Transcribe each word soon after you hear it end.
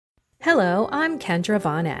Hello, I'm Kendra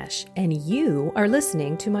Von Esch, and you are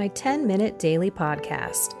listening to my 10-minute daily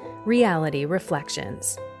podcast, Reality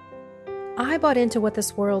Reflections. I bought into what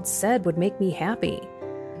this world said would make me happy.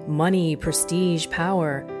 Money, prestige,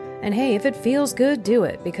 power. And hey, if it feels good, do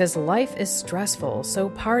it, because life is stressful, so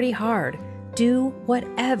party hard. Do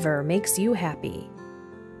whatever makes you happy.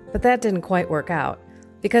 But that didn't quite work out,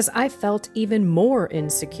 because I felt even more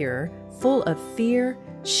insecure, full of fear,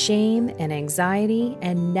 shame, and anxiety,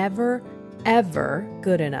 and never, ever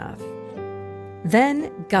good enough.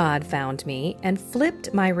 Then God found me and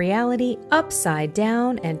flipped my reality upside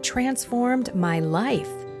down and transformed my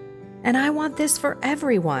life. And I want this for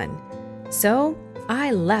everyone. So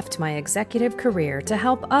I left my executive career to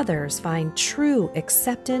help others find true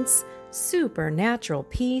acceptance, supernatural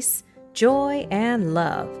peace, joy, and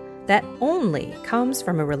love that only comes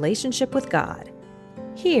from a relationship with God.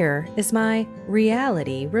 Here is my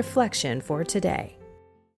reality reflection for today.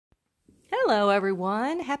 Hello,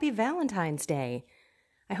 everyone. Happy Valentine's Day.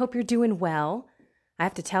 I hope you're doing well. I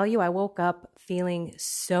have to tell you, I woke up feeling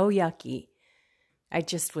so yucky. I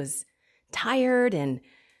just was tired and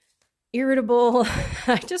irritable.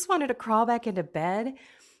 I just wanted to crawl back into bed.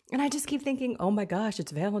 And I just keep thinking, oh my gosh,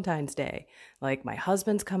 it's Valentine's Day. Like, my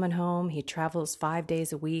husband's coming home. He travels 5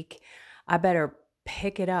 days a week. I better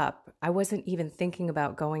pick it up. I wasn't even thinking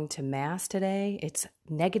about going to mass today. It's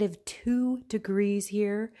 -2 degrees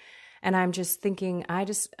here. And I'm just thinking, I'm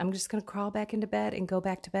just going to crawl back into bed and go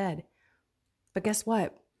back to bed. But guess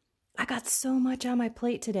what? I got so much on my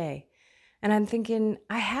plate today. And I'm thinking,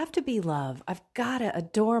 I have to be love. I've got to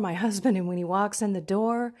adore my husband. And when he walks in the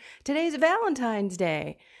door, today's Valentine's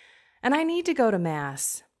Day. And I need to go to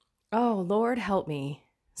mass. Oh, Lord, help me.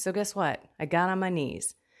 So guess what? I got on my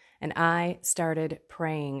knees. And I started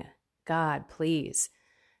praying, God, please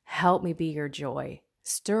help me be your joy.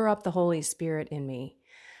 Stir up the Holy Spirit in me.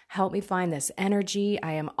 Help me find this energy.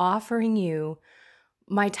 I am offering you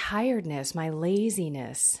my tiredness, my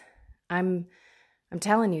laziness. I'm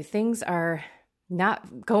telling you, things are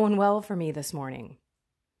not going well for me this morning.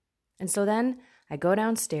 And so then I go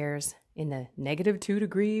downstairs in the -2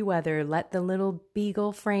 degree weather, let the little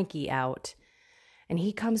beagle Frankie out. And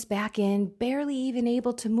he comes back in, barely even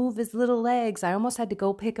able to move his little legs. I almost had to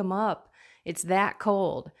go pick him up. It's that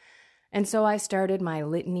cold. And so I started my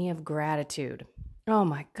litany of gratitude. Oh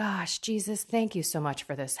my gosh, Jesus, thank you so much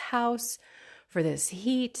for this house, for this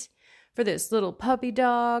heat, for this little puppy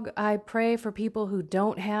dog. I pray for people who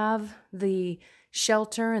don't have the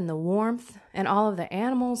shelter and the warmth and all of the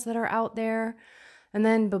animals that are out there. And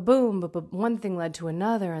then ba-boom, one thing led to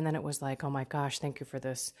another. And then it was like, oh my gosh, thank you for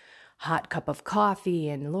this hot cup of coffee,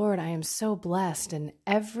 and Lord, I am so blessed, and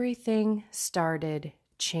everything started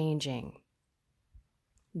changing.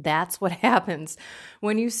 That's what happens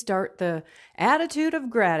when you start the attitude of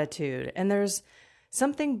gratitude, and there's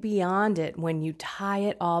something beyond it when you tie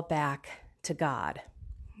it all back to God.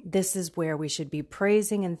 This is where we should be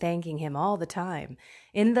praising and thanking Him all the time,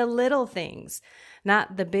 in the little things,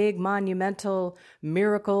 not the big monumental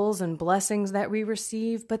miracles and blessings that we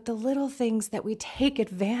receive, but the little things that we take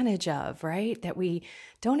advantage of, right? That we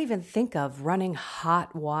don't even think of: running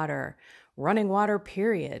water,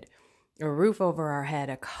 period, a roof over our head,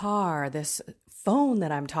 a car, this phone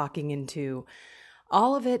that I'm talking into.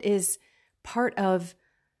 All of it is part of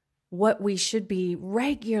what we should be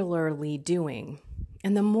regularly doing.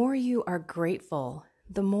 And the more you are grateful,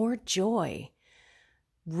 the more joy,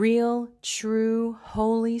 real, true,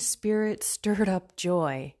 Holy Spirit stirred up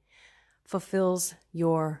joy fulfills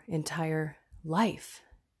your entire life.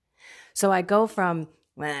 So I go from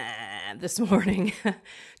this morning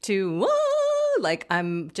to like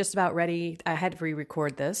I'm just about ready. I had to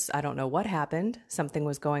re-record this. I don't know what happened. Something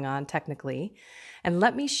was going on technically. And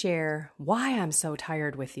let me share why I'm so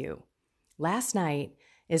tired with you. Last night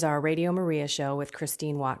is our Radio Maria show with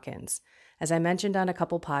Christine Watkins. As I mentioned on a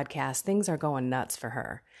couple podcasts, things are going nuts for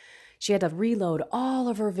her. She had to reload all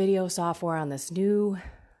of her video software on this new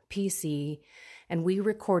PC, and we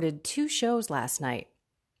recorded 2 shows last night.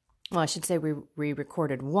 Well, I should say we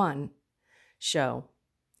recorded 1 show.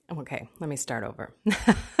 Okay, let me start over.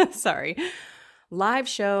 Sorry. Live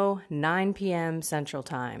show, 9 p.m. Central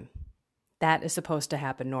Time. That is supposed to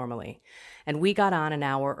happen normally. And we got on an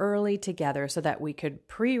hour early together so that we could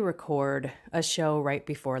pre-record a show right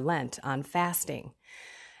before Lent on fasting.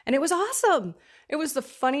 And it was awesome. It was the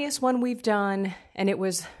funniest one we've done. And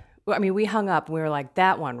we hung up and we were like,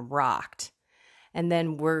 that one rocked. And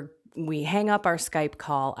then we hang up our Skype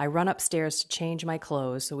call. I run upstairs to change my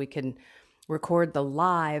clothes so we can record the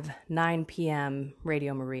live 9 p.m.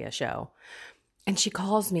 Radio Maria show. And she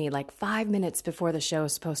calls me like 5 minutes before the show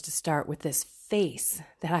is supposed to start with this face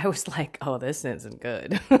that I was like, oh, this isn't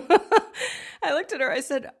good. I looked at her. I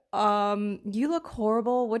said, you look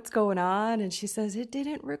horrible. What's going on? And she says, it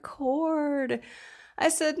didn't record. I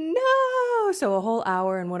said, no. So a whole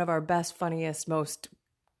hour in one of our best, funniest, most,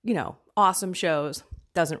 awesome shows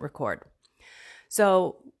doesn't record.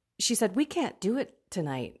 So she said, we can't do it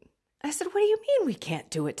tonight. I said, what do you mean we can't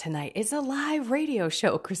do it tonight? It's a live radio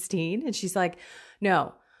show, Christine. And she's like,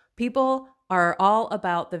 no, people are all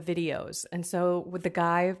about the videos. And so with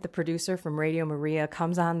the producer from Radio Maria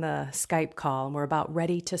comes on the Skype call and we're about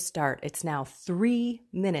ready to start. It's now 3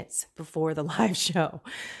 minutes before the live show.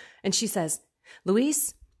 And she says,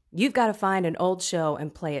 Luis, you've got to find an old show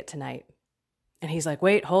and play it tonight. And he's like,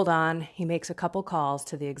 wait, hold on. He makes a couple calls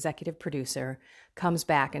to the executive producer, comes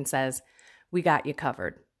back and says, we got you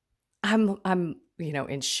covered. I'm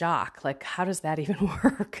in shock. Like, how does that even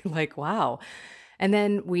work? Like, wow. And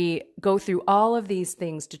then we go through all of these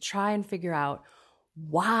things to try and figure out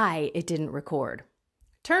why it didn't record.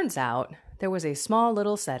 Turns out there was a small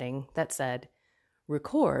little setting that said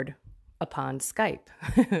record upon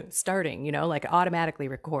Skype starting, like automatically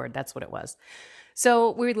record. That's what it was.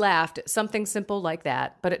 So we laughed, something simple like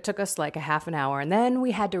that, but it took us like a half an hour. And then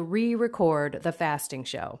we had to re-record the fasting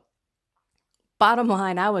show. Bottom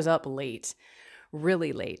line, I was up late,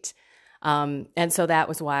 really late. And so that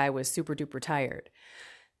was why I was super duper tired.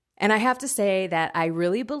 And I have to say that I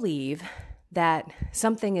really believe that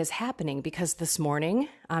something is happening because this morning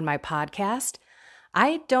on my podcast,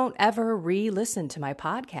 I don't ever re-listen to my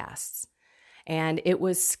podcasts. And it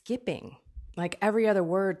was skipping like every other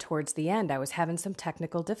word towards the end. I was having some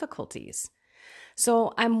technical difficulties.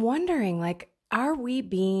 So I'm wondering, like, are we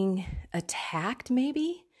being attacked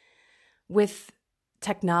maybe with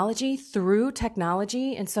technology, through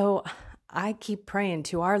technology? And so I keep praying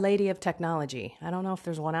to Our Lady of Technology. I don't know if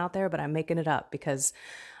there's one out there, but I'm making it up because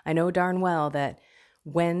I know darn well that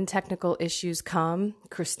when technical issues come,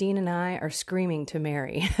 Christine and I are screaming to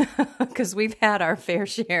Mary because we've had our fair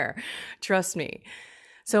share. Trust me.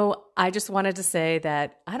 So I just wanted to say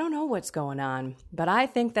that I don't know what's going on, but I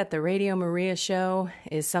think that the Radio Maria show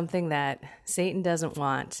is something that Satan doesn't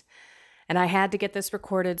want. And I had to get this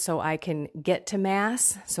recorded so I can get to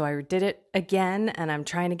Mass. So I did it again, and I'm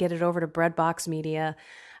trying to get it over to Breadbox Media.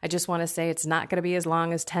 I just want to say it's not going to be as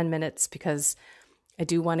long as 10 minutes because I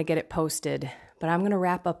do want to get it posted. But I'm going to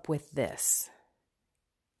wrap up with this.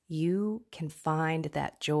 You can find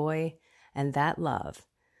that joy and that love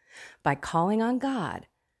by calling on God,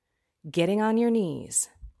 getting on your knees,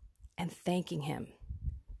 and thanking Him,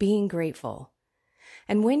 being grateful.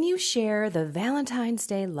 And when you share the Valentine's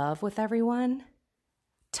Day love with everyone,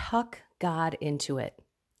 tuck God into it.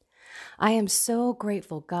 I am so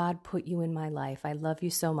grateful God put you in my life. I love you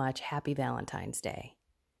so much. Happy Valentine's Day.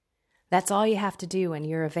 That's all you have to do when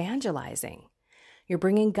you're evangelizing. You're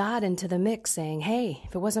bringing God into the mix, saying, hey,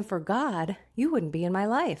 if it wasn't for God, you wouldn't be in my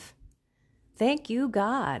life. Thank you,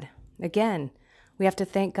 God. Again, we have to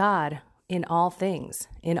thank God in all things,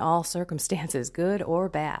 in all circumstances, good or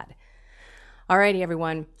bad. Alrighty,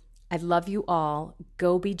 everyone. I love you all.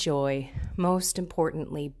 Go be joy. Most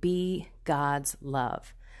importantly, be God's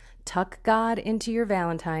love. Tuck God into your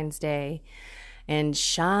Valentine's Day and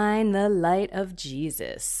shine the light of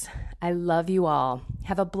Jesus. I love you all.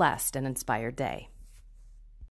 Have a blessed and inspired day.